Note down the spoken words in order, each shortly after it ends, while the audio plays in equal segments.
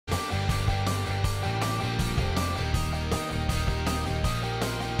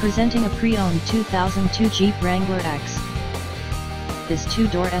Presenting a pre-owned 2002 Jeep Wrangler X. This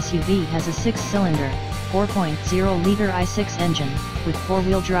two-door SUV has a 6-cylinder, 4.0-liter i6 engine, with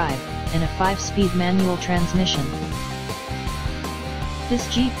 4-wheel drive, and a 5-speed manual transmission. This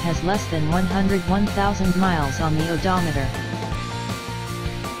Jeep has less than 101,000 miles on the odometer.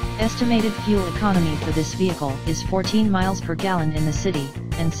 Estimated fuel economy for this vehicle is 14 miles per gallon in the city,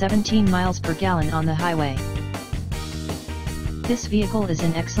 and 17 miles per gallon on the highway. This vehicle is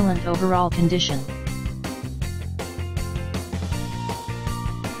in excellent overall condition.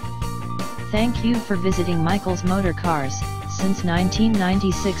 Thank you for visiting Michael's Motor Cars. Since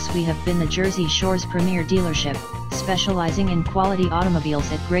 1996 we have been the Jersey Shore's premier dealership, specializing in quality automobiles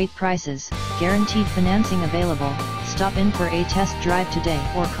at great prices, guaranteed financing available. Stop in for a test drive today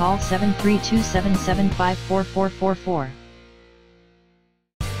or call 732-775-4444.